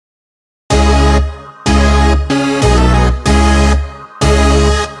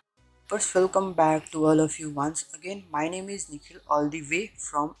First, welcome back to all of you once again. My name is Nikhil, all the way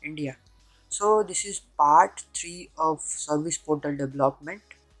from India. So, this is part 3 of service portal development.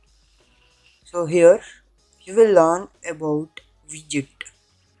 So, here you will learn about widget,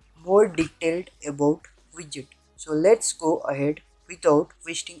 more detailed about widget. So, let's go ahead without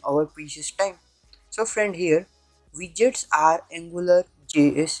wasting our precious time. So, friend, here widgets are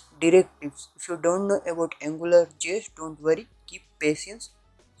AngularJS directives. If you don't know about AngularJS, don't worry, keep patience.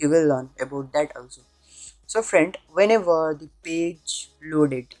 You will learn about that also. So friend, whenever the page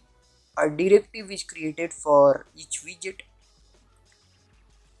loaded, a directive is created for each widget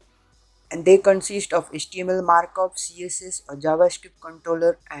and they consist of HTML markup, CSS, a JavaScript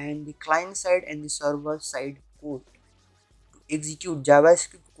controller and the client side and the server side code. To execute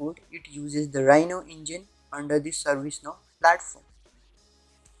JavaScript code, it uses the Rhino engine under the ServiceNow platform.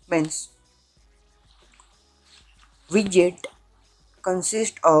 Means widget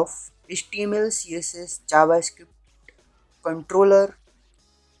consists of HTML, CSS, JavaScript controller,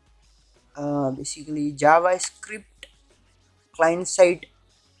 basically JavaScript client side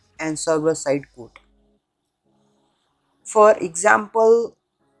and server side code. For example,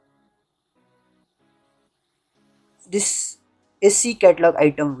 this SC catalog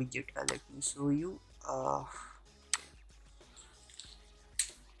item widget. Let me show you.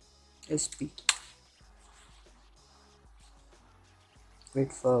 SP.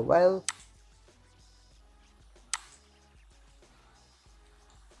 Wait for a while.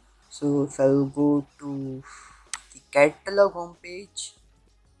 So if I'll go to the catalog homepage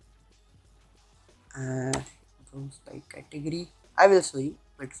and goes by category, I will show you.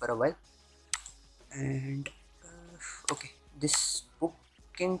 Wait for a while. And okay, this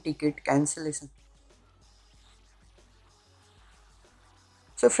booking ticket cancellation.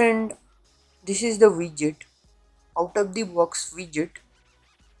 So friend, this is the widget, out of the box widget,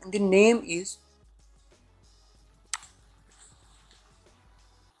 and the name is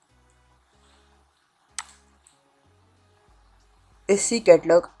SC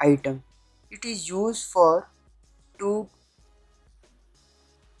catalog item. It is used for to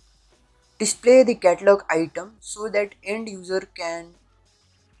display the catalog item so that end user can,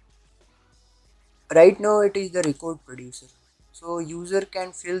 right now it is the record producer, so user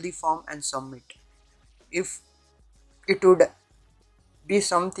can fill the form and submit. If it would be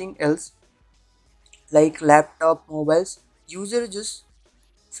something else like laptop, mobiles, user just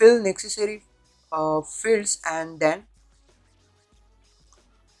fill necessary fields and then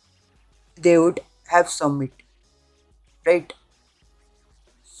they would have submit, right?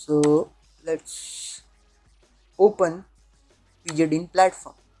 So let's open widget in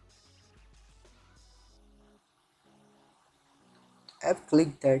platform. I've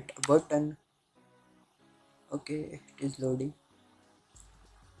clicked that button. Okay, it is loading.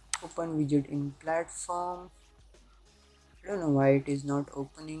 Open widget in platform. I don't know why it is not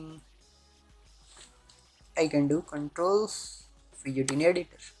opening. I can do controls widget in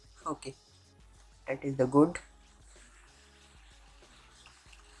editor. Okay, that is the good.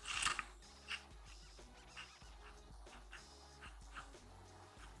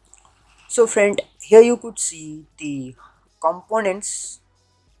 So friend, here you could see the components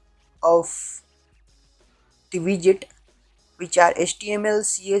of the widget, which are HTML,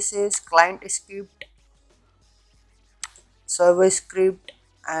 CSS, client script, server script,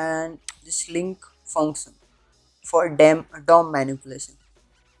 and this link function for DOM manipulation.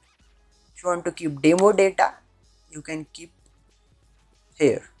 If you want to keep demo data, you can keep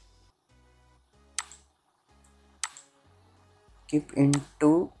here. Keep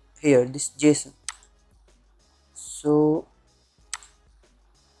into here this JSON. So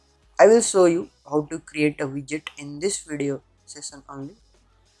I will show you how to create a widget in this video session only,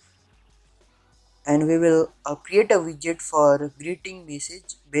 and we will create a widget for greeting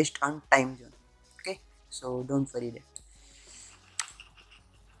message based on time zone. Okay, so don't worry that.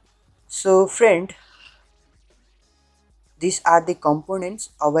 So friend, these are the components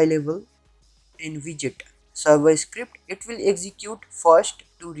available in widget. Server script, it will execute first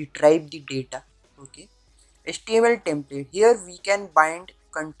to retrieve the data. Okay, HTML template, here we can bind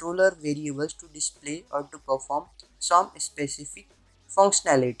controller variables to display or to perform some specific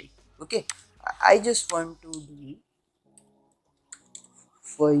functionality. Okay, I just want to do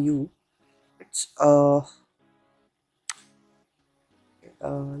for you, it's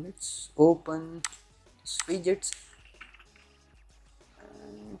let's open widgets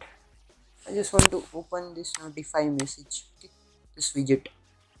and I just want to open this notify message. Okay, this widget,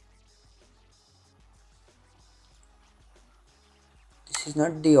 this is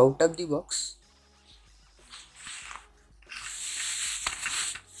not the out of the box.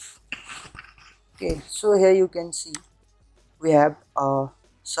 Okay, so here you can see we have a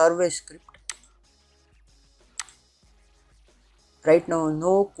survey script. Right now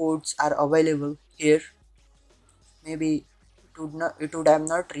no codes are available here. Maybe it would have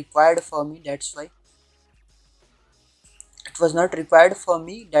not required for me, that's why it was not required for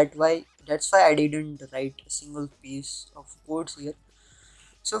me, that's why I didn't write a single piece of codes here.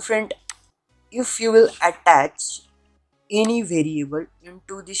 So friend, if you will attach any variable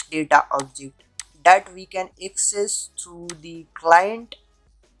into this data object that we can access through the client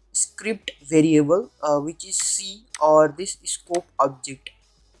script variable, which is C or this scope object.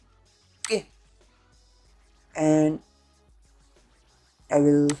 Okay, and I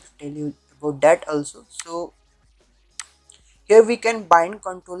will tell you about that also. So here we can bind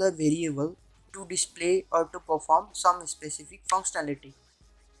controller variable to display or to perform some specific functionality.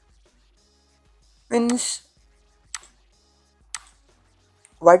 Means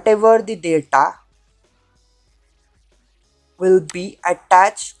whatever the data will be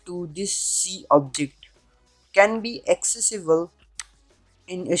attached to this C object can be accessible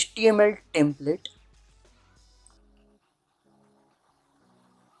in HTML template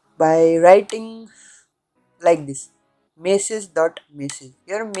by writing like this message.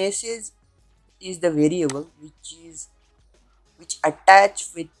 Here message is the variable which attach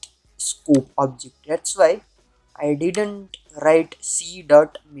with scope object. That's why I didn't write c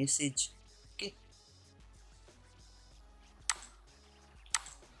dot message. Okay,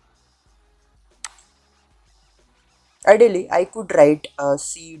 ideally I could write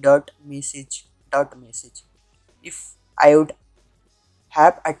c dot message if I would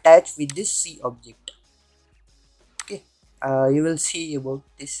have attached with this c object. Okay, you will see about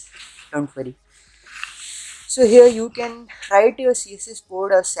this, don't worry. So here you can write your CSS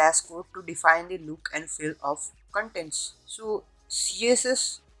code or sass code to define the look and feel of contents. So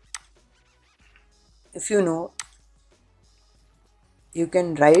CSS, if you know, you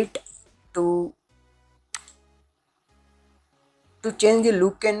can write to change the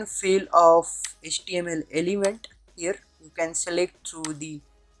look and feel of HTML element. Here you can select through the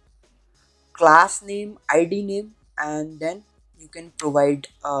class name, ID name, and then you can provide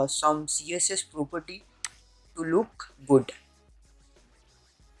some CSS property to look good.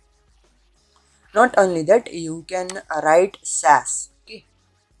 Not only that, you can write sass. Okay,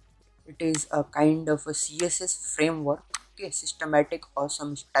 it is a kind of a CSS framework. Okay, systematic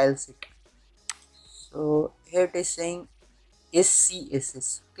awesome style set. So here it is saying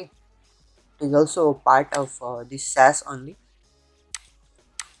SCSS. Okay, it is also a part of this sass only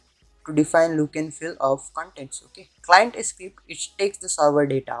to define look and feel of contents. Okay, client script, it takes the server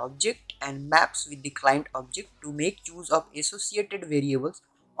data object and maps with the client object to make use of associated variables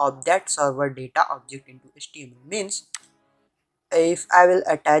of that server data object into HTML. Means if I will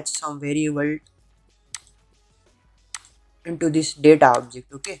attach some variable into this data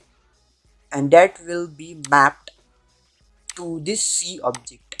object, okay, and that will be mapped to this C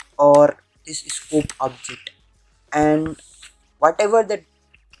object or this scope object, and whatever the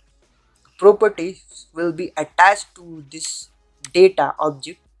properties will be attached to this data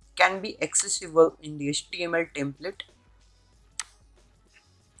object can be accessible in the HTML template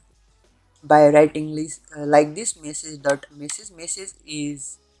by writing list like this message dot message. Message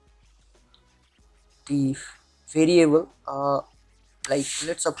is the variable, like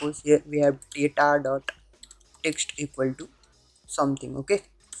let's suppose here we have data dot text equal to something. Okay,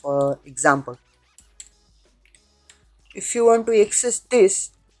 for example, if you want to access this,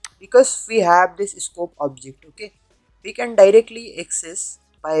 because we have this scope object, okay, we can directly access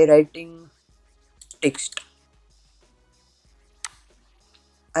by writing text,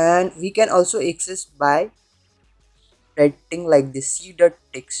 and we can also access by writing like this c dot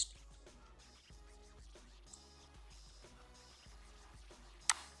text.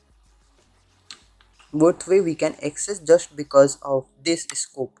 Both way we can access just because of this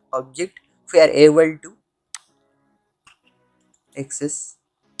scope object. We are able to access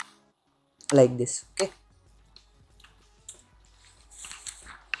like this. Okay,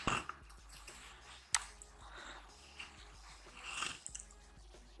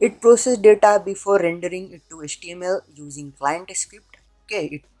 it processes data before rendering it to HTML using client script. Okay,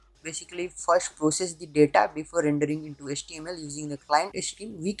 it basically first process the data before rendering into HTML using the client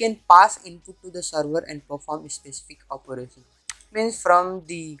stream. We can pass input to the server and perform specific operation. Means from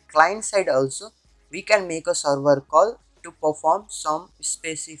the client side also we can make a server call to perform some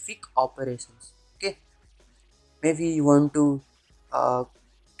specific operations. Okay, maybe you want to uh,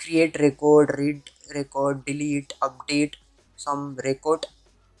 create record, read record, delete, update some record.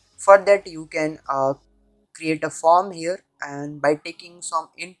 For that you can create a form here and by taking some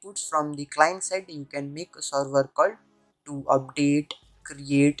inputs from the client side you can make a server call to update,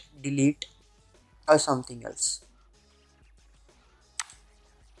 create, delete or something else.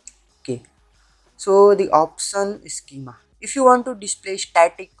 Okay, so the option schema, if you want to display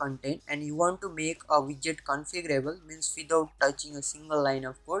static content and you want to make a widget configurable, means without touching a single line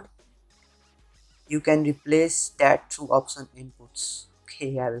of code, you can replace that through option inputs.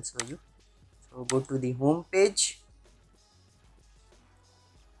 Okay, I will show you. So go to the home page.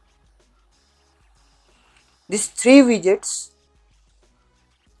 These three widgets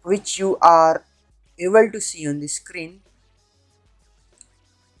which you are able to see on the screen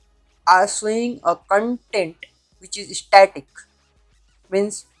are showing a content which is static,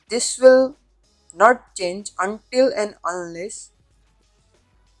 means this will not change until and unless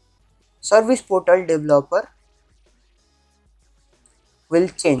service portal developer will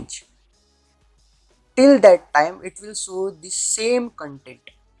change. Till that time it will show the same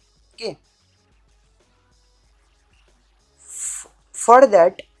content. Okay, for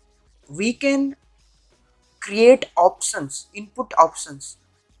that we can create options, input options,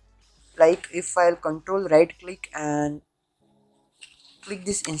 like if I'll control right click and click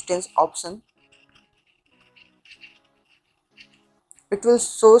this instance option, it will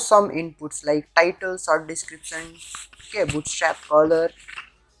show some inputs like title, short description, okay, bootstrap color,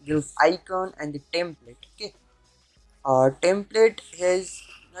 give icon and the template. Okay, template has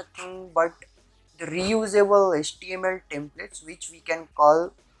nothing but the reusable HTML templates which we can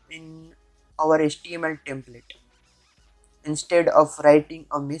call in our HTML template. Instead of writing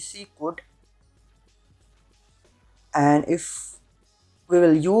a messy code, and if we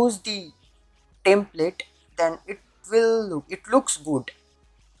will use the template, then it looks good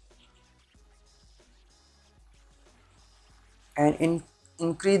and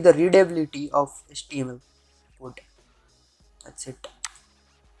increase the readability of HTML code. That's it.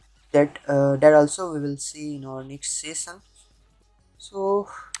 That also we will see in our next session. So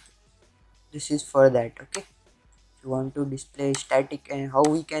this is for that. Okay, if you want to display static and how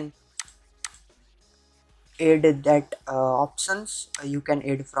we can add that options, you can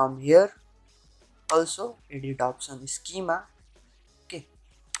add from here. Also edit option schema. Okay,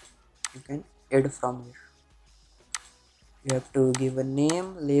 you can add from here. You have to give a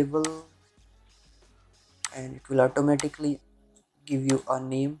name, label, and it will automatically give you a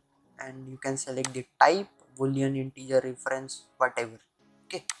name, and you can select the type, boolean, integer, reference, whatever.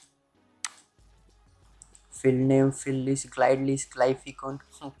 Okay, field name, field list, glide list, glyph icon,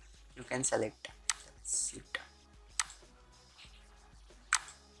 you can select. That's it.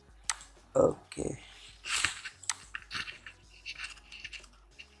 Okay,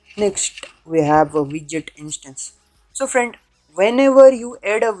 next we have a widget instance. So friend, whenever you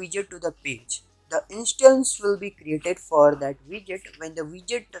add a widget to the page, the instance will be created for that widget. When the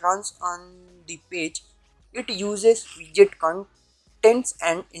widget runs on the page, it uses widget contents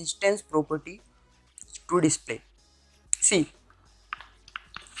and instance property to display. See,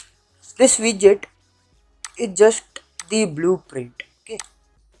 this widget is just the blueprint. Okay,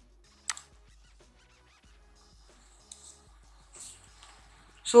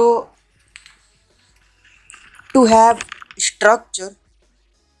 so to have structure,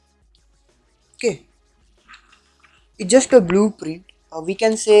 okay, it's just a blueprint, we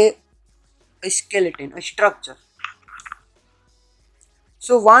can say a skeleton, a structure.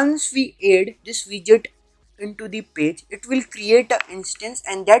 So once we add this widget into the page, it will create an instance,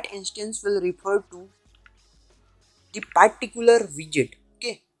 and that instance will refer to the particular widget.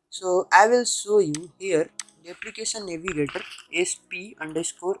 Okay, so I will show you here the application navigator sp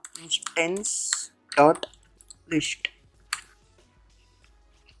underscore instance dot list.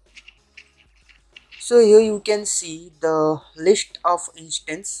 So here you can see the list of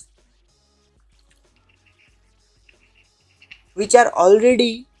instance which are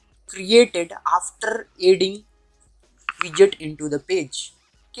already created after adding widget into the page.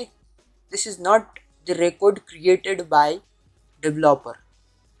 Okay, this is not the record created by developer.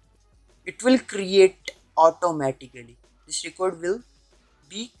 It will create automatically. This record will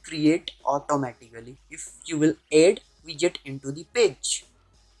be create automatically if you will add widget into the page.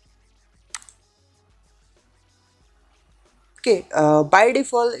 Okay, by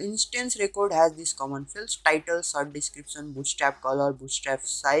default instance record has these common fields: title, short description, bootstrap color, bootstrap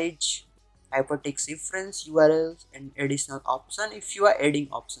size, hypertext reference, URLs, and additional option if you are adding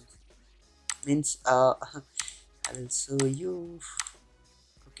options. Means I will show you.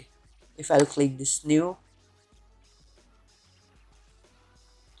 Okay, if I'll click this new,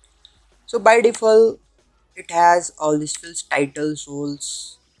 so by default it has all these fields: title,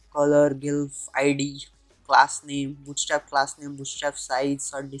 source, color, gilf, ID. class name, bootstrap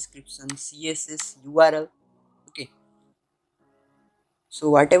size or description, CSS, URL. Okay, so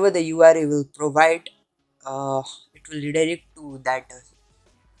whatever the URL will provide, it will redirect to that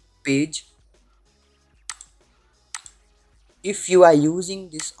page if you are using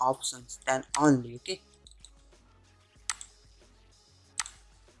these options, then only. Okay,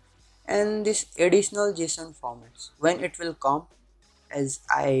 and this additional JSON formats, when it will come, as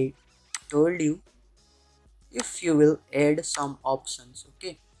I told you, if you will add some options,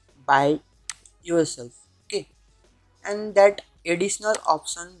 okay, by yourself. Okay, and that additional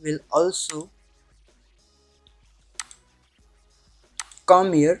option will also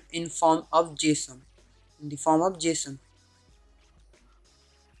come here in form of JSON, in the form of JSON.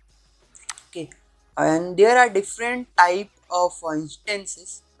 Okay, and there are different type of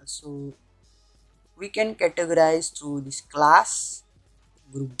instances, so we can categorize through this class,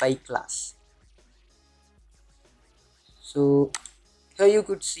 group by class. So here you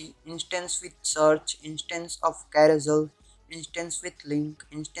could see instance with search, instance of carousel, instance with link,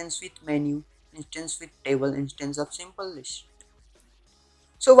 instance with menu, instance with table, instance of simple list.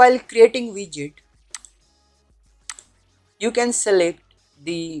 So while creating widget, you can select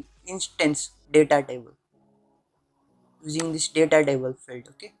the instance data table using this data table field.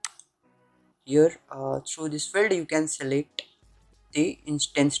 Okay, here through this field you can select the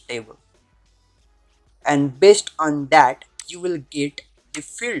instance table, and based on that you will get the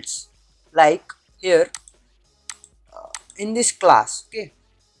fields. Like here in this class, okay,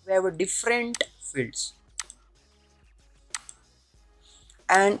 we have a different fields,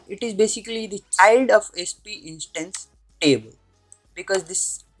 and it is basically the child of SP instance table, because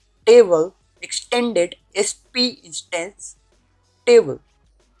this table extended SP instance table.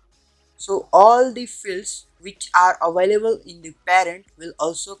 So all the fields which are available in the parent will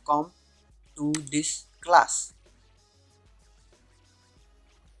also come to this class.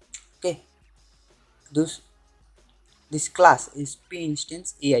 Okay, this class is P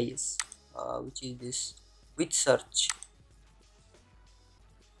instance AIS, which is this with search.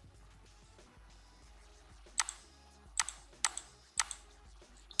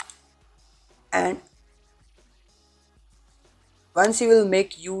 And once you will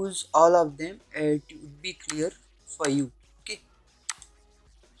make use all of them, it would be clear for you. Okay,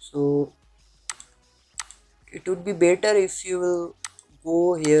 so it would be better if you will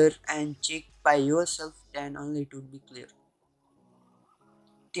go here and check by yourself, then only it would be clear.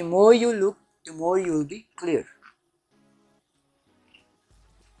 The more you look, the more you will be clear.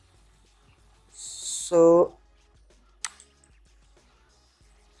 So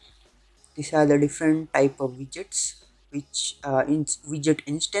these are the different type of widgets which in widget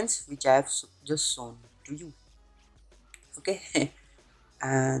instance which I have just shown to you. Okay,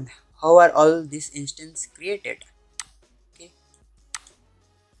 and how are all these instances created? Okay,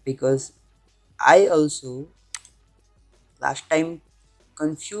 because I also last time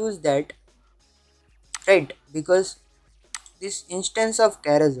confused that, right? Because this instance of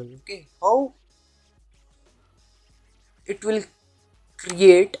carousel, okay, how it will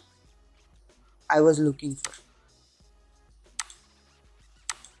create, I was looking for.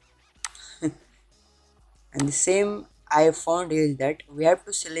 And the same I found is that we have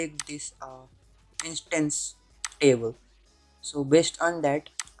to select this instance table. So based on that,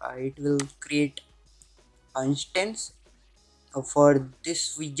 it will create an instance for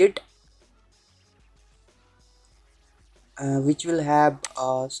this widget, which will have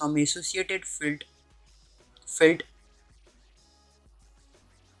some associated field,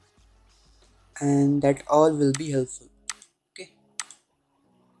 and that all will be helpful. Okay,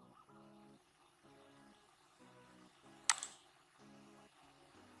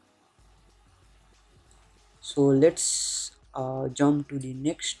 so let's jump to the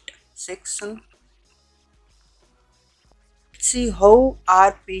next section. Let's see how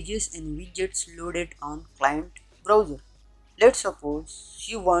are pages and widgets loaded on client browser. Let's suppose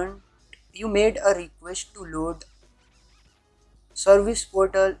you made a request to load service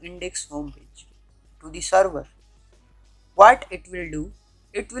portal index homepage to the server. What it will do,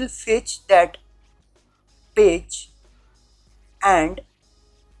 it will fetch that page, and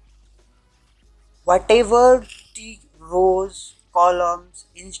whatever the rows, columns,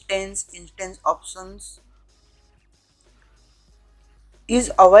 instance options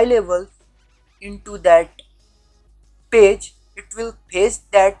is available into that page, it will fetch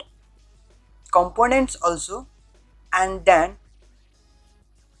that components also, and then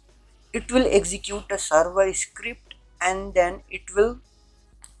it will execute a server script, and then it will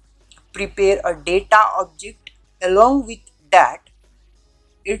prepare a data object. Along with that,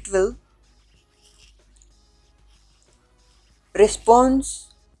 it will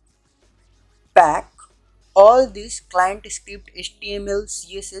response back all this client script HTML,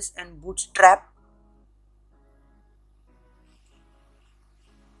 CSS and bootstrap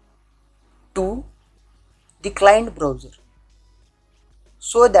to the client browser,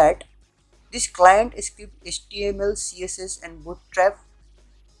 so that this client script HTML, CSS and bootstrap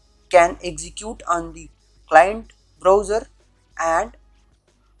can execute on the client browser, and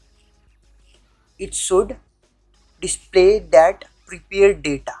it should display that prepared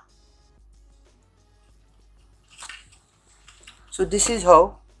data. So this is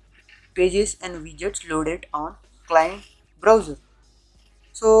how pages and widgets loaded on client browser.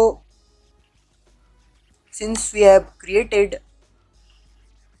 So since we have created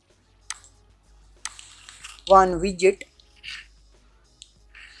one widget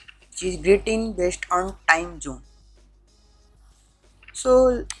which is greeting based on time zone,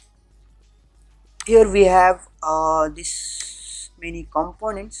 so here we have this many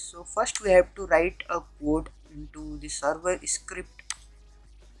components. So first we have to write a code into the server script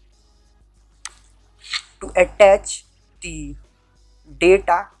to attach the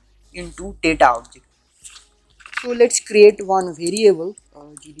data into data object. So let's create one variable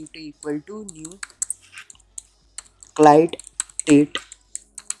gdt equal to new client date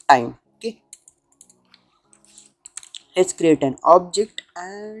time. Okay, let's create an object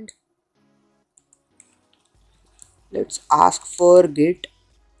and let's ask for get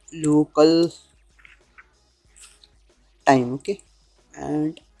local time. Okay,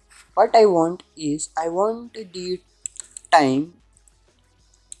 and what I want is I want the time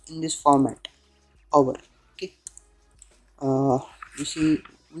in this format hour. Okay, uh you see,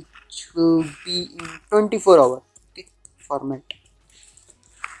 which will be in 24-hour, okay, format.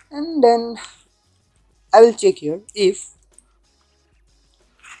 And then I will check here if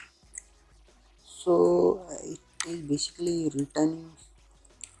so it is basically returning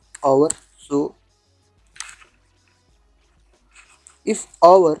hour. So if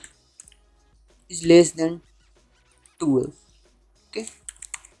hour is less than 12, okay,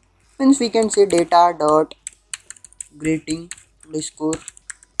 means we can say data dot greeting underscore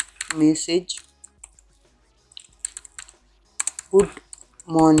message good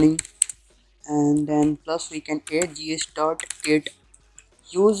morning, and then plus we can add gs dot get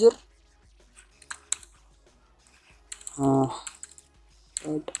user uh,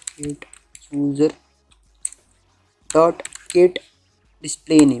 dot get user dot get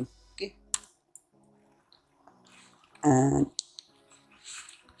display name. Okay, and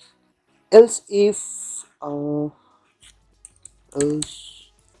else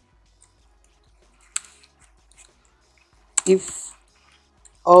else if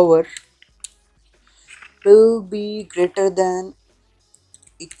hour will be greater than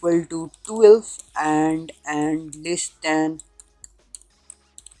equal to 12 and less than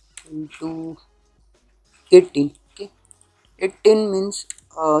to 18. Okay, 18 means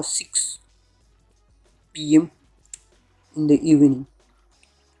 6 p.m. in the evening.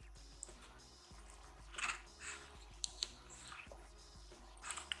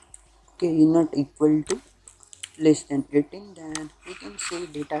 Okay, is not equal to less than 18, then we can say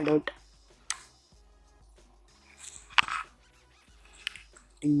data dot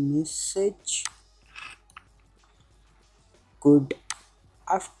message good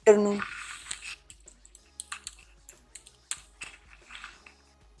afternoon,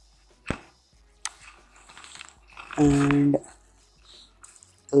 and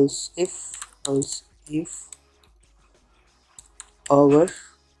else if hour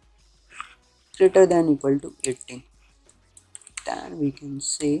greater than equal to 18, then we can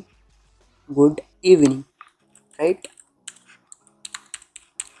say good evening, right?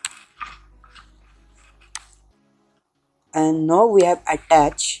 And now we have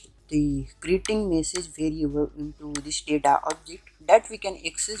attached the greeting message variable into this data object that we can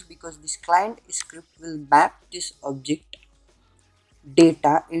access, because this client script will map this object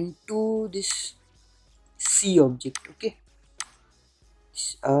data into this C object. Okay,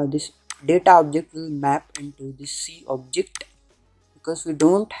 this data object will map into this C object because we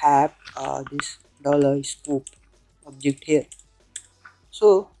don't have this $scope object here.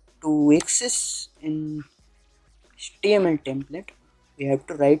 So to access in HTML template, we have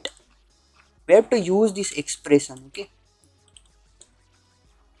to use this expression. Okay,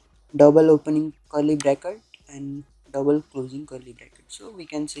 double opening curly bracket and double closing curly bracket. So we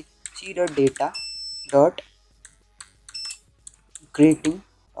can say c dot data dot greeting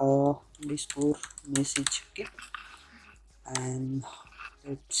underscore message. Okay, and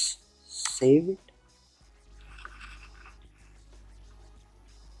let's save it.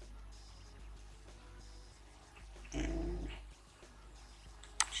 And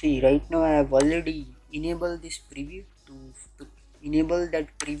See, right now I have already enabled this preview. To enable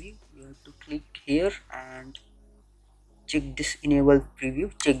that preview, you have to click here and check this enable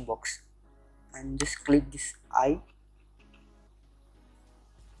preview checkbox and just click this I.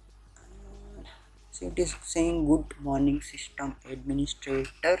 So it is saying good morning system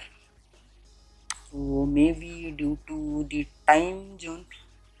administrator. So maybe due to the time zone,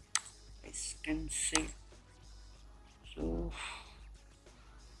 I can say. So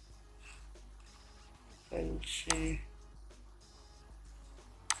I'll say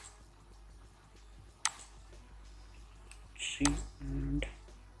C and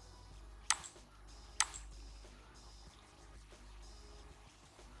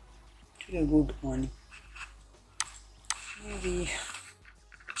say good morning. Maybe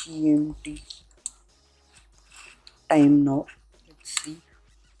GMT time now. Let's see,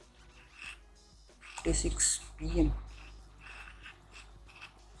 6 p.m.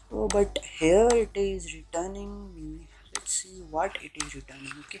 So, but here it is returning me. Let's see what it is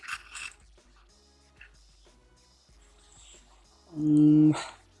returning. Okay. Um,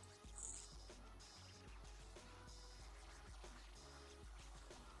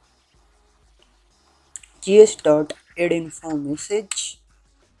 gs.add info message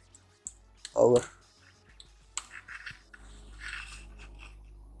over.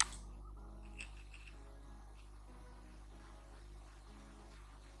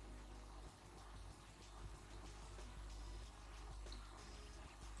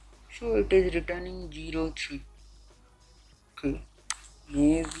 So it is returning 03. Okay.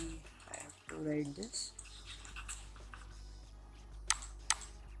 Maybe I have to write this.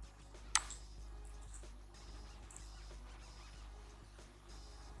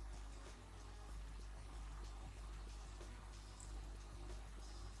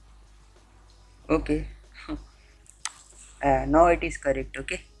 Okay. Now it is correct.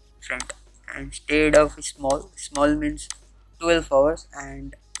 Okay, friend. And instead of small means 12 hours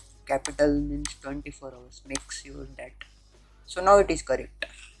and capital means 24 hours. Make sure that. So now it is correct.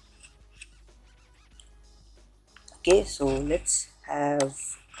 Okay, so let's have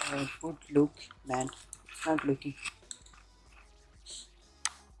a good look. Man, it's not looking.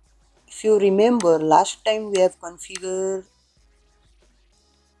 If you remember, last time we have configured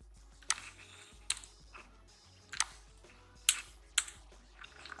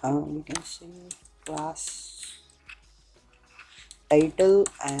we can say class title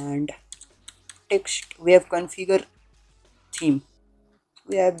and text. We have configured theme.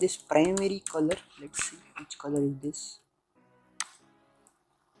 We have this primary color. Let's see which color is this.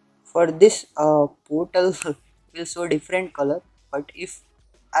 For this portal will show different color, but if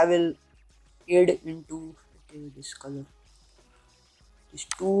I will add into, okay, this color is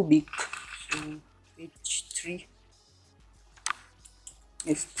too big, so h3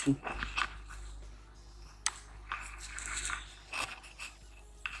 s3.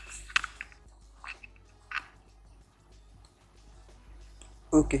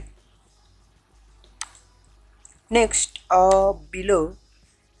 Okay, next below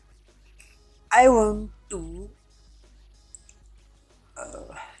I want to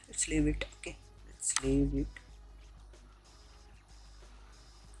let's leave it. Okay, let's leave it.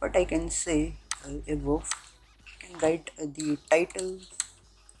 What I can say above, I can write the title.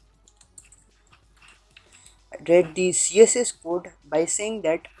 I read the CSS code by saying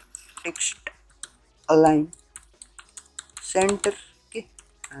that text align center. Okay,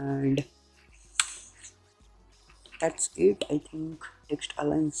 and that's it. I think text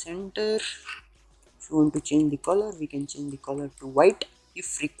align center. If you want to change the color, we can change the color to white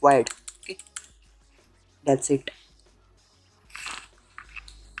if required. Okay, that's it.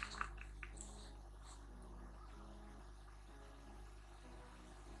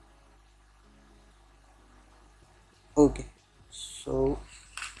 Okay, so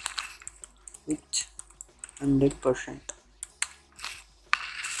with 100%,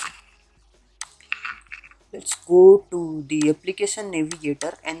 let's go to the application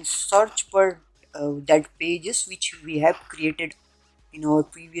navigator and search for that pages which we have created in our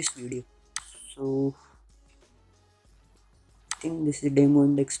previous video. So I think this is demo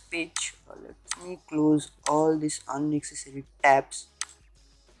index page. Let me close all these unnecessary tabs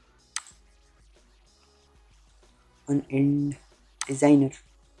on end designer.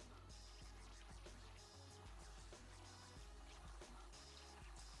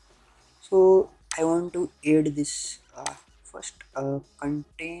 So I want to add this first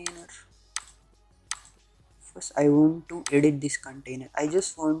container. First I want to edit this container. I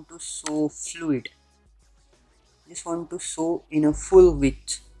just want to show fluid. Just want to show in a full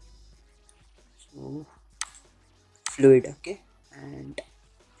width. So fluid. Okay, and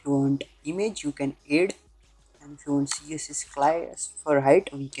If you want image, you can add, and if you want CSS class for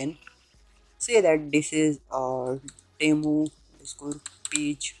height, we can say that this is a demo underscore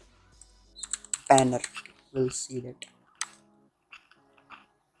page banner. We'll see that.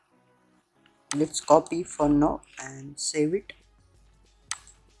 Let's copy for now and save it.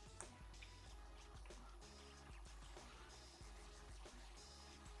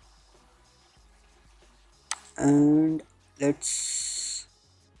 And let's,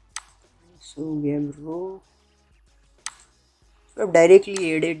 so we have row. So I've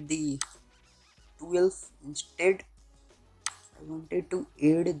directly added the 12 instead. I wanted to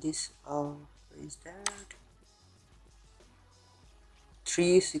add this, what is that,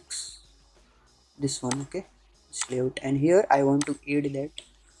 3 6, this one, okay, this layout. And here I want to add that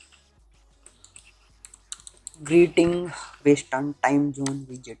greeting based on time zone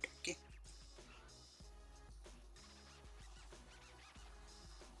widget, okay.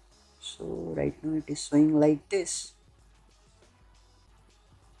 So right now it is showing like this.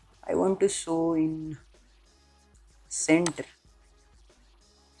 I want to show in center.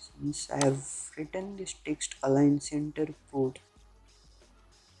 Since I have written this text align center code,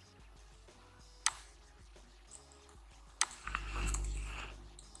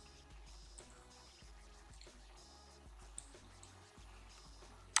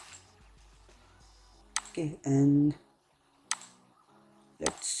 okay, and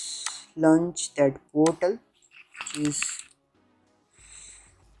let's launch that portal, which is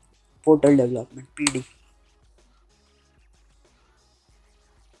portal development PD.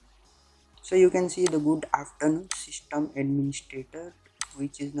 So you can see the good afternoon system administrator,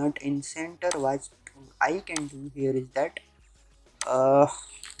 which is not in center. What I can do here is that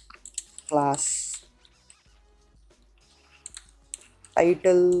class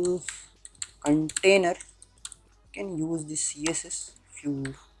title container can use the CSS. If you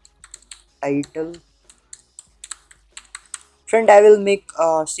title, friend, I will make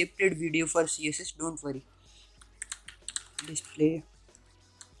a separate video for CSS, don't worry. Display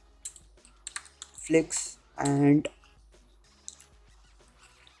flex and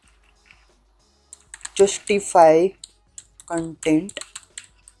justify content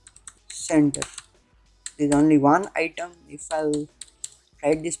center. There's only one item. If I'll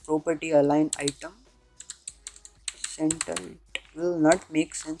write this property align item center, it will not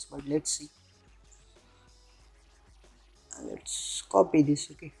make sense, but let's see. Let's copy this,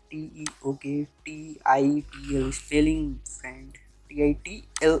 okay. TE, okay, TITL spelling, friend,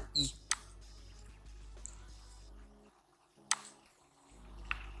 TITLE.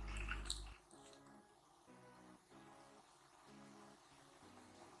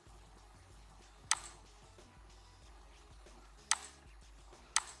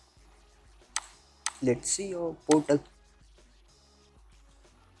 Let's see your portal.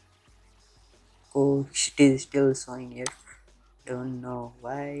 Oh, it is still showing here, don't know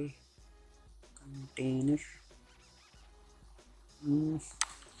why. Container.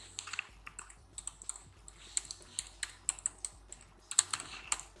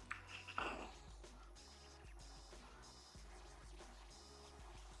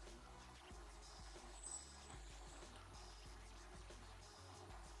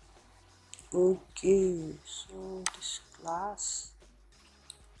 Okay, so this class,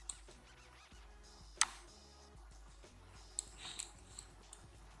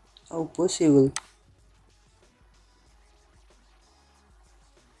 how possible?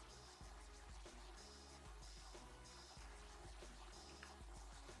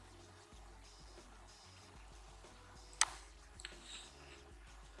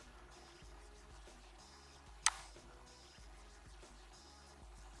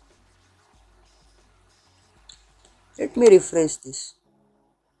 Let me refresh this.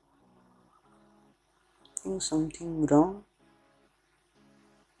 I think something wrong.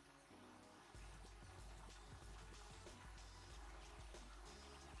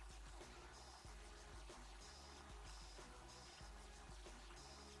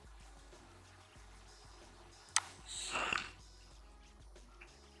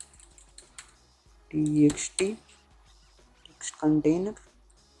 Txt text container.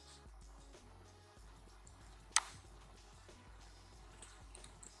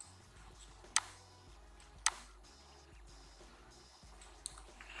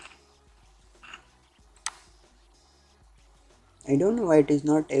 I don't know why it is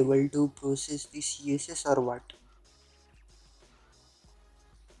not able to process the CSS or what.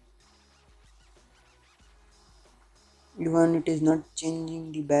 Even it is not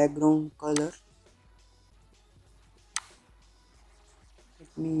changing the background color.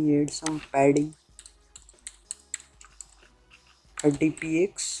 Let me add some padding.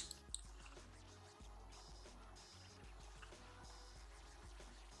 30px.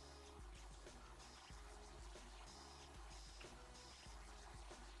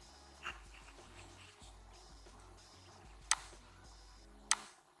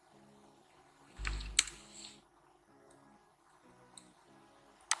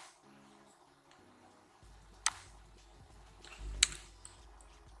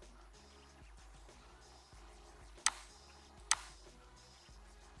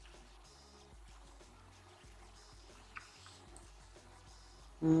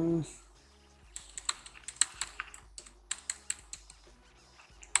 Mm,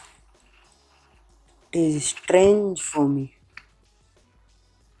 it is strange for me.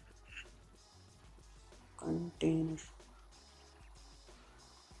 Container.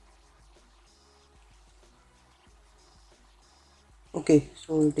 Okay,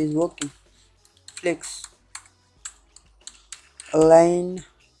 so it is working. Flex. Align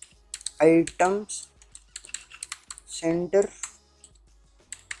items. Center.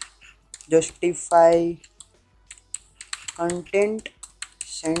 Justify content.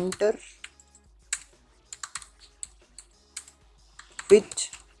 Center. Width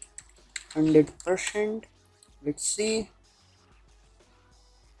 100%. Let's see.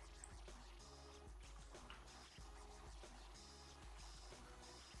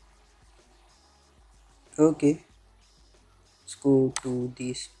 Okay, let's go to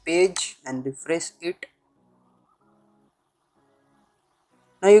this page and refresh it.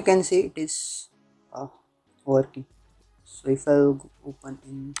 Now you can see it is working. So if I'll open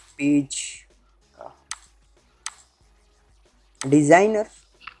in page uh, designer,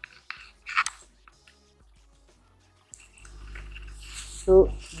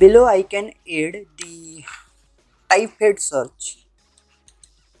 so below I can add the typehead search.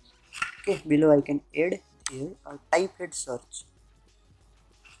 Okay, below I can add here a typehead search.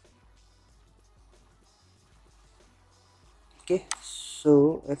 Okay,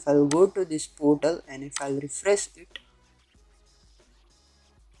 so if I'll go to this portal and if I'll refresh it,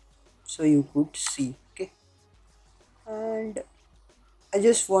 so you could see. Okay, and I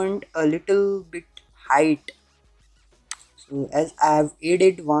just want a little bit height. So as I have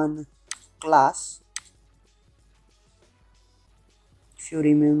added one class, if you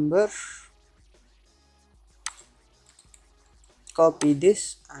remember, copy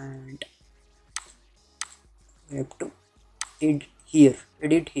this and we have to edit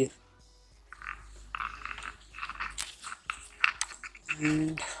here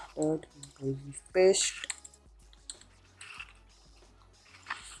and dot paste.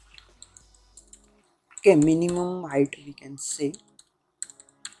 Okay, minimum height we can say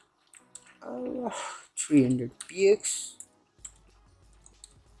 300 px.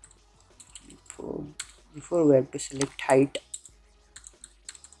 Before we have to select height,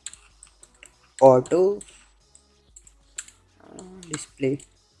 auto, display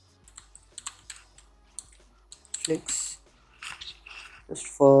flex. Just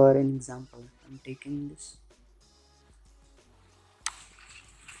for an example I'm taking this.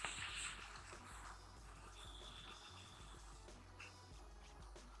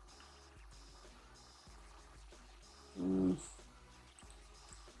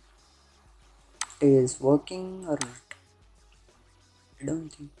 It is working or not? I don't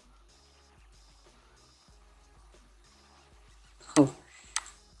think. Oh,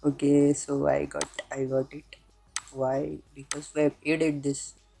 okay, so I got it. Why? Because we have added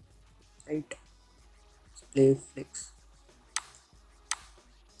this, right? Display flex.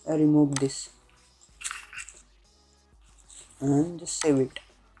 I remove this and just save it.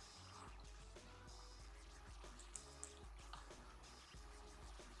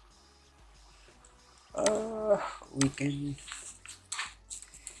 We can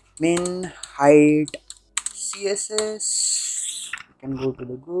min height css. We can go to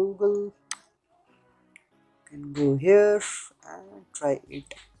the Google, can go here and try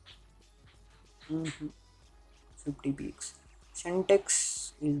it. 50 px.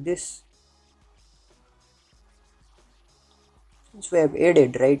 Syntax is this. Since we have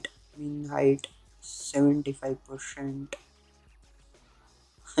added, right, min height 75%.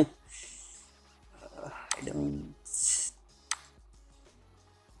 I don't.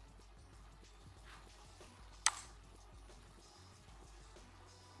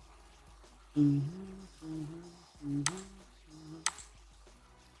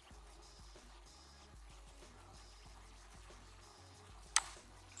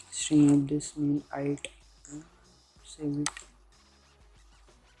 String of this min height. Save it.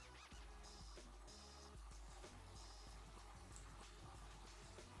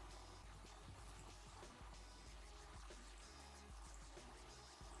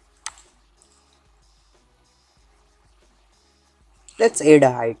 Let's add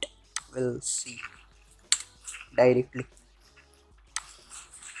a height. We'll see directly.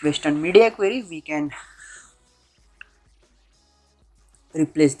 Based on media query, we can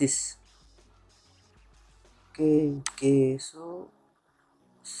replace this. Okay, so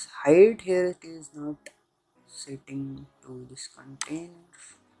height here it is not setting to this container.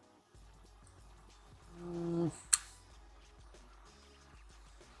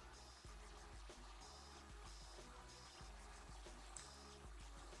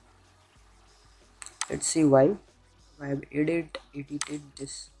 Let's see why. I have edited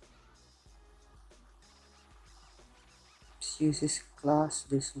this CSS class,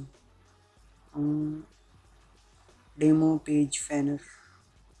 this one. Demo page fanner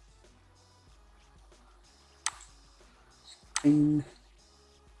in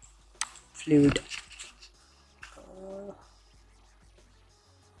fluid.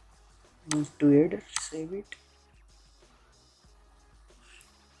 Move to header, save it.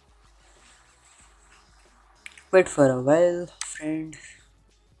 Wait for a while, friend.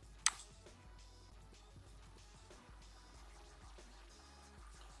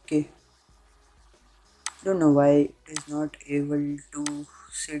 Okay, don't know why it is not able to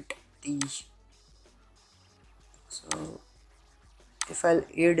set the. So if I'll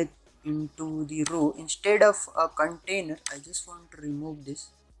add it into the row instead of a container, I just want to remove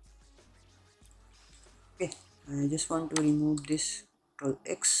this. Okay, I just want to remove this Ctrl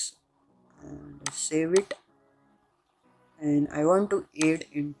X and save it, and I want to add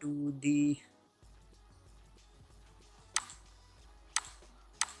into the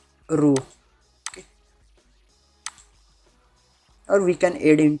row. Okay, or we can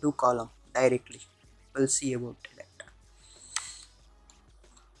add into column directly. We'll see about that.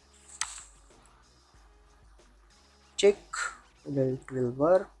 Check whether it will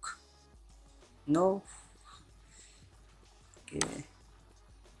work. No. Okay,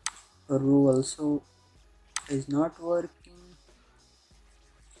 row also is not working.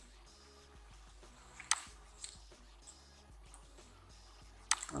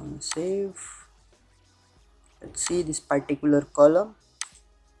 Save. Let's see this particular column.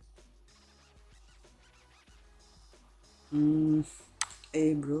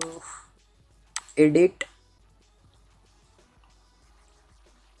 Hey bro, edit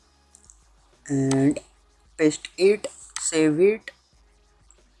and paste it, save it.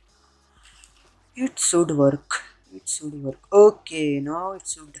 It should work. It should work. Okay, now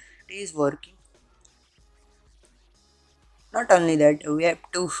it is working. Not only that, we have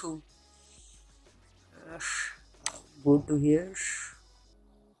to go to here.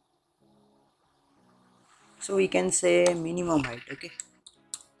 So we can say minimum height. Okay,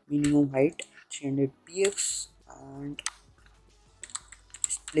 minimum height 300 px and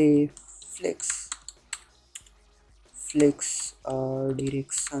display flex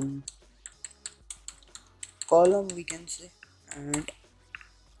direction column, we can say, and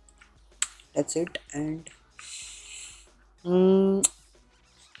that's it. And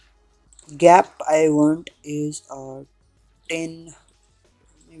gap I want is 10,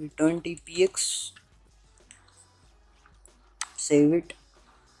 maybe 20 px. Save it.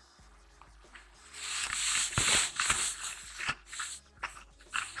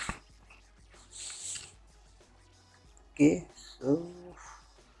 Okay, so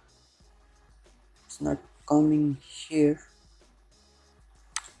it's not coming here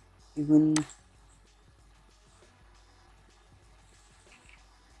even.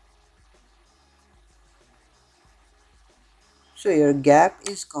 So your gap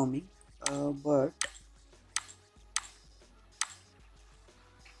is coming, but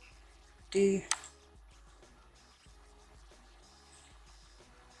the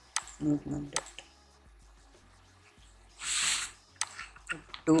not that.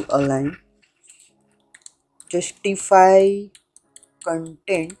 To align, justify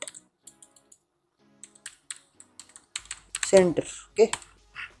content center. Okay,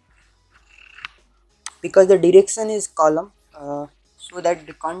 because the direction is column, so that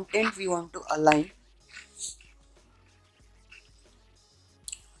the content we want to align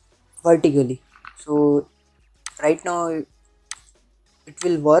vertically. So right now it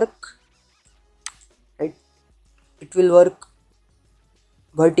will work, right? It will work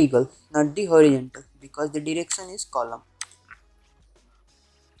vertical, not the horizontal, because the direction is column.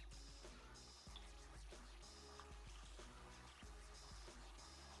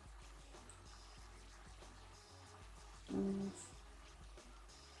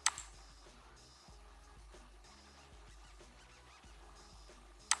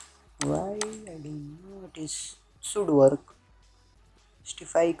 Why? I don't know. It is should work.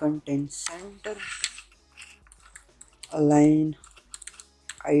 Justify content center, align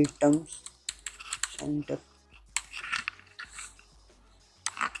items center.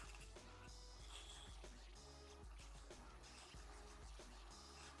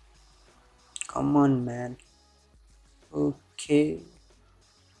 Come on, man. Okay.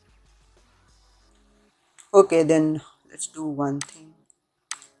 Okay, then let's do one thing.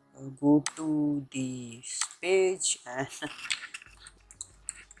 Go to this page and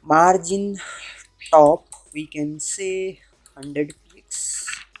margin top we can say 100 px.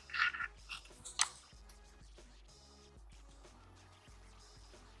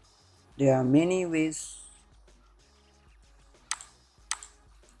 There are many ways.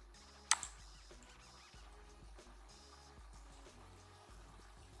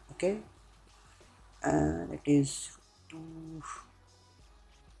 Okay, and it is two.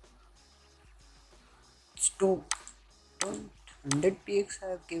 It's two. Don't 100 px I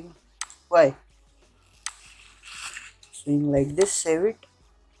have given. Why? Swing like this. Save it.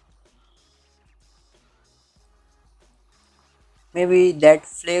 Maybe that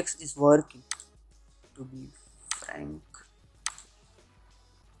flex is working. To be frank,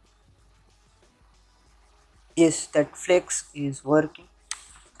 yes, that flex is working,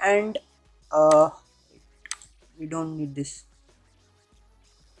 and uh, we don't need this.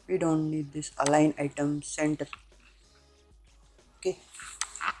 We don't need this align item center. Okay,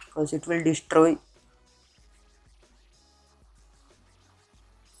 because it will destroy.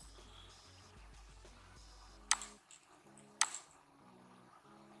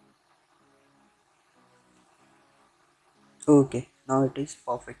 Okay, now it is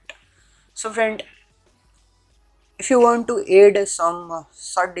perfect. So friend, if you want to add some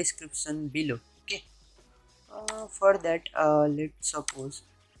short description below, okay, for that let's suppose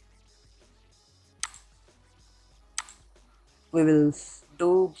we will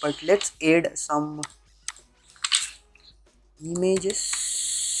do, but let's add some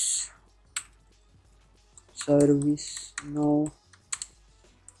images. Service no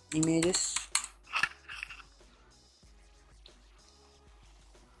images.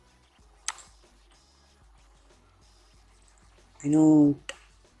 I know it,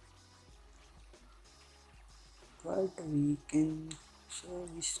 but we can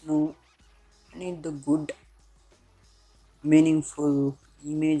service no. I need the good meaningful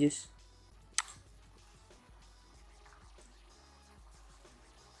images.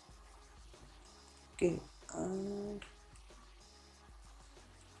 Okay, and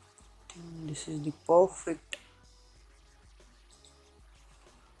I think this is the perfect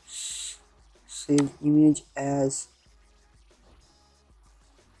save image as.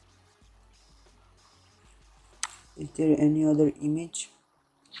 Is there any other image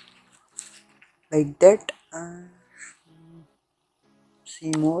like that?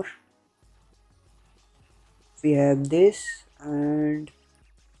 See more. We have this, and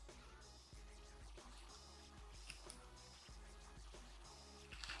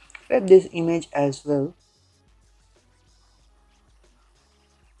we have this image as well.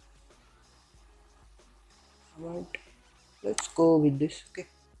 But let's go with this. Okay.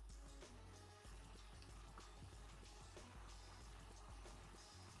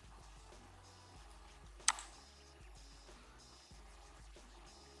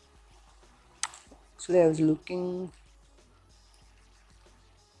 So I was looking.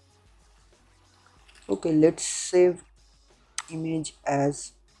 Okay, let's save image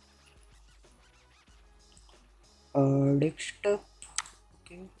as desktop.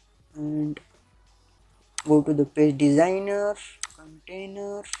 Okay, and go to the page designer,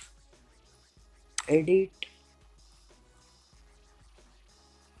 container, edit,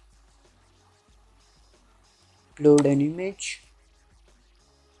 upload an image.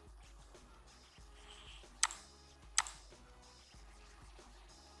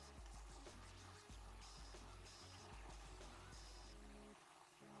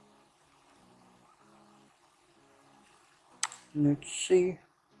 Let's see.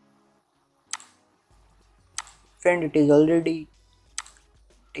 Friend, it is already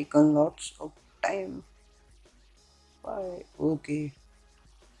taken lots of time. Why? Okay.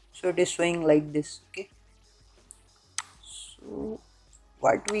 So it is showing like this. Okay. So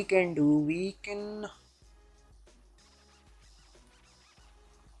what we can do, we can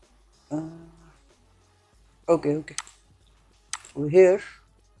okay, over here,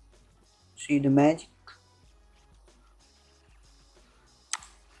 see the magic.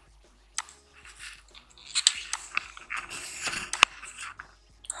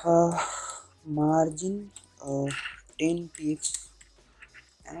 uh, Margin 10 px,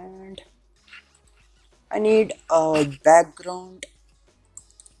 and I need a background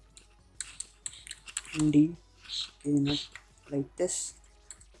D. Okay, not like this.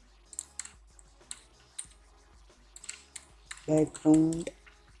 background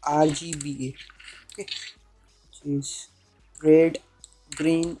RGBA, okay, which is red,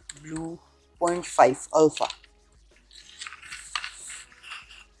 green, blue, 0.5 alpha.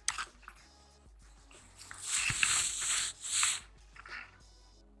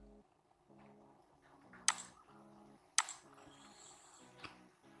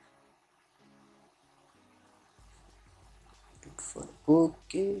 For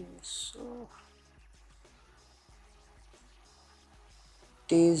okay, so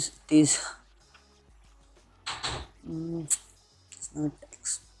it is it's not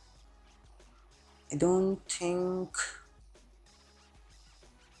I don't think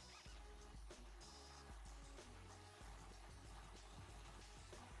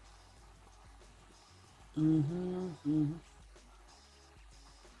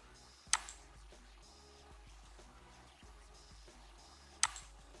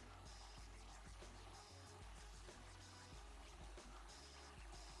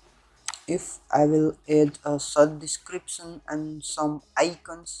if I will add a sub description and some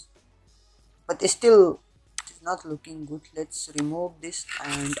icons, but still it's not looking good. Let's remove this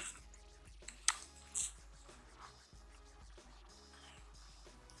and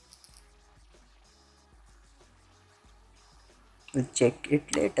we'll check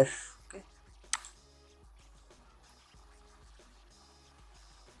it later. Okay,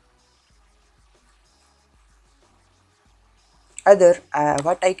 other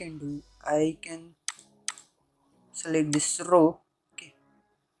what I can do, I can select this row. Okay,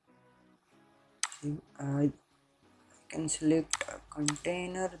 I can select a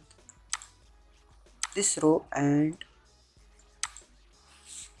container, this row, and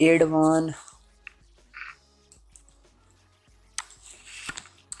add one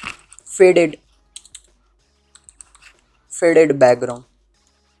faded background.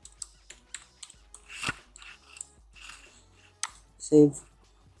 Save.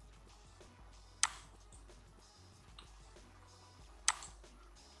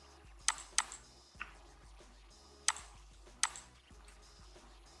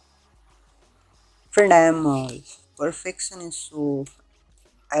 Friend, I am perfectionist, so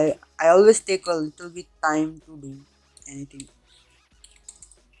I always take a little bit time to do anything.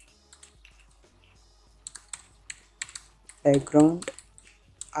 Background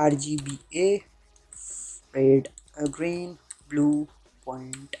RGBA, red, green, blue,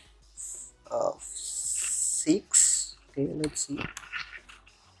 point 6. Okay, let's see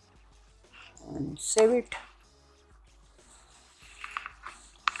and save it.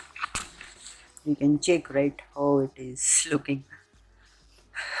 You can check right how it is looking.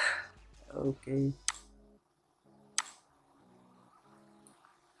 Okay.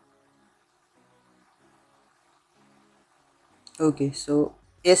 Okay, so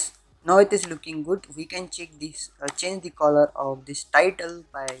yes, now it is looking good. We can check this, change the color of this title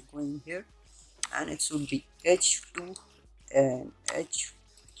by going here, and it should be H2 and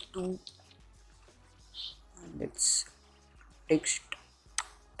H2, and it's text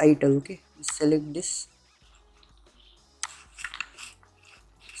title. Okay, select this.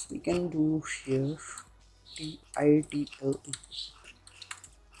 So we can do here title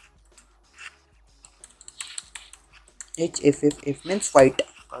HFFF means white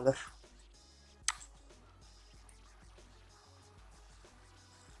color.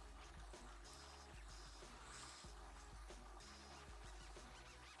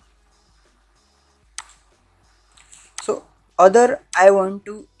 So other I want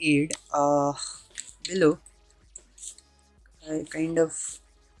to add below a kind of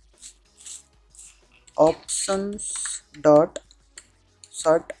options dot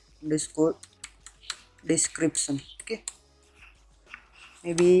sort underscore description. Okay,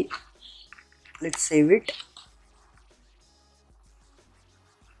 maybe let's save it.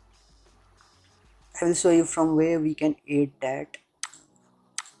 I will show you from where we can add that.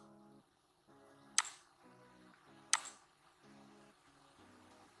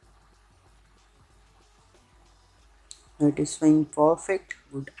 It is showing perfect.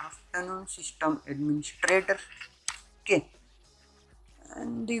 Good afternoon, system administrator. Okay,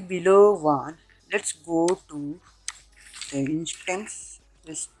 and the below one, let's go to the instance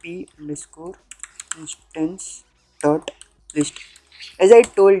sp underscore instance dot list. As I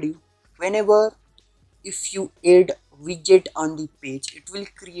told you, whenever if you add widget on the page, it will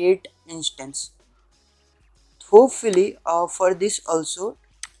create instance. Hopefully for this also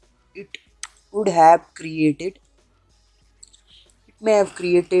it would have created, it may have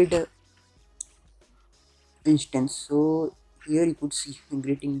created instance. So here you could see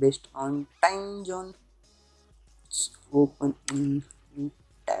greeting based on time zone. It's open in new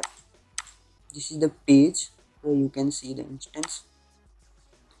tab. This is the page. So you can see the instance,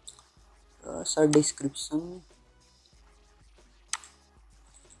 sub description.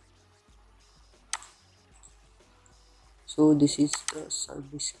 So this is the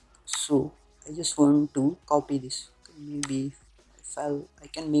service. So I just want to copy this. Maybe I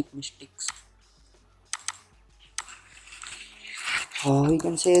can make mistakes. We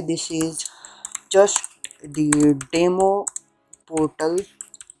can say this is just the demo portal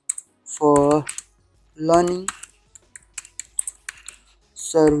for learning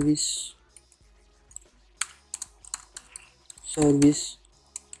service service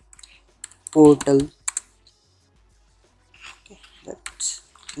portal. Okay, that's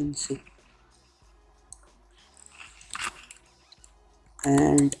can say.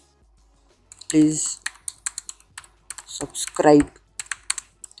 And please subscribe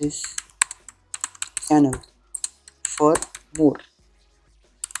this channel for more.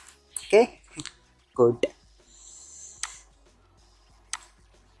 Okay, good.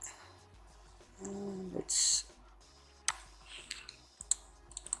 Let's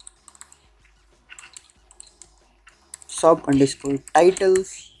sub underscore title,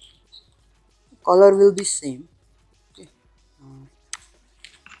 color will be same. Okay,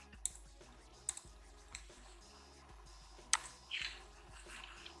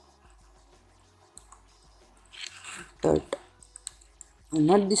 that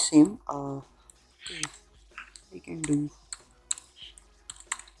not the same. Okay, I can do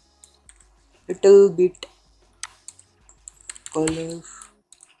little bit color,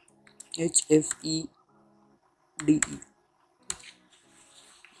 HFEDE,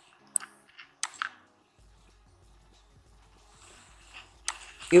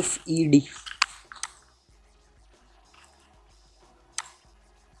 FED.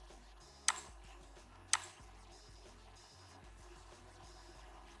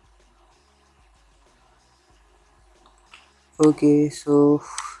 Okay, so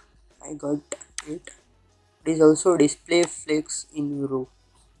I got it. It is also display flex in row.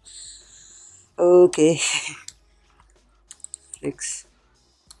 Okay, flex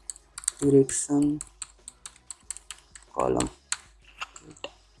direction column. Good.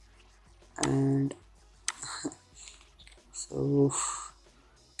 And so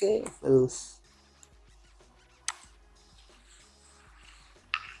okay, we'll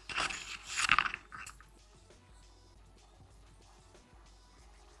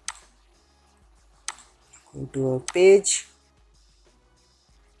go to a page.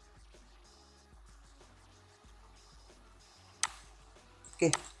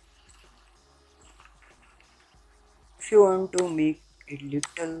 Okay, if you want to make it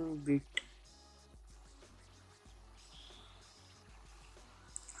little bit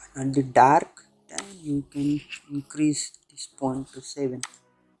and the dark, then you can increase this point to 7.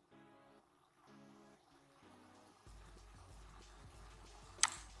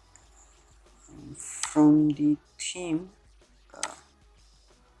 And from the theme,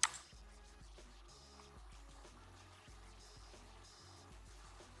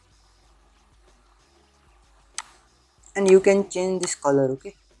 and you can change this color.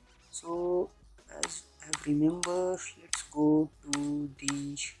 Okay, so as I remember, let's go to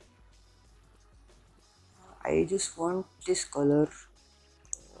the I just want this color,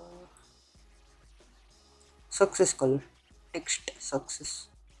 success color, text success,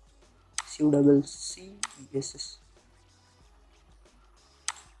 CCCESS.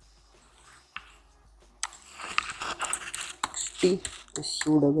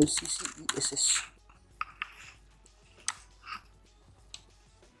 TSUCCESS.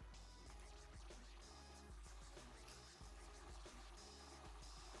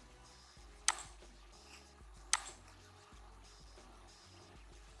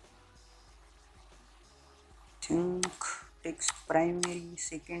 Think text primary,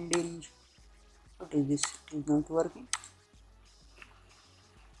 secondary. What is this? It is not working.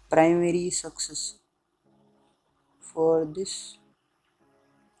 Primary success for this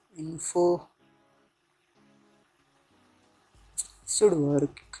info should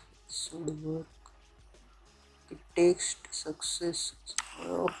work. Should work. Text success.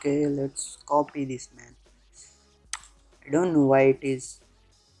 Okay, let's copy this, man. I don't know why it is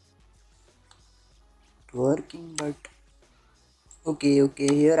working, but okay,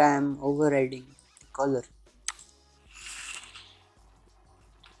 here I am overriding the color.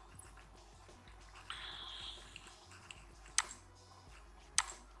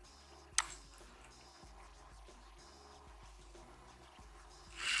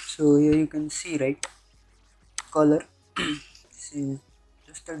 So here you can see, right, color. This is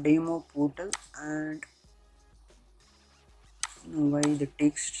just a demo portal, and I don't know why the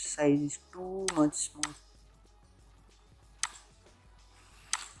text size is too much small.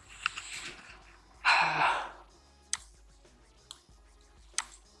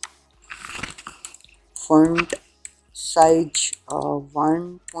 font size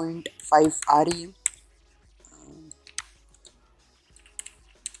 1.5 rem,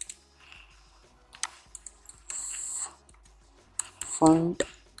 font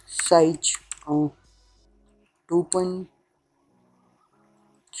size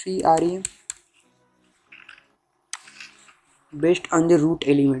 2.3 rem based on the root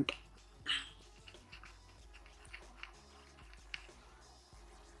element.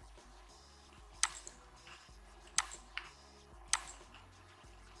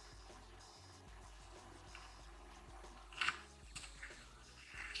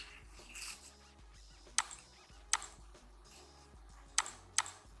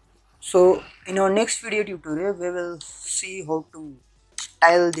 So in our next video tutorial we will see how to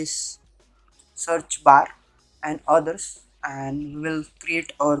style this search bar and others, and we will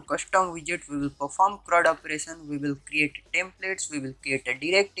create our custom widget, we will perform CRUD operation, we will create templates, we will create a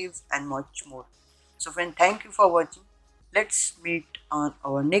directive and much more. So friend, thank you for watching. Let's meet on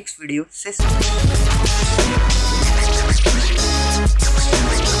our next video session.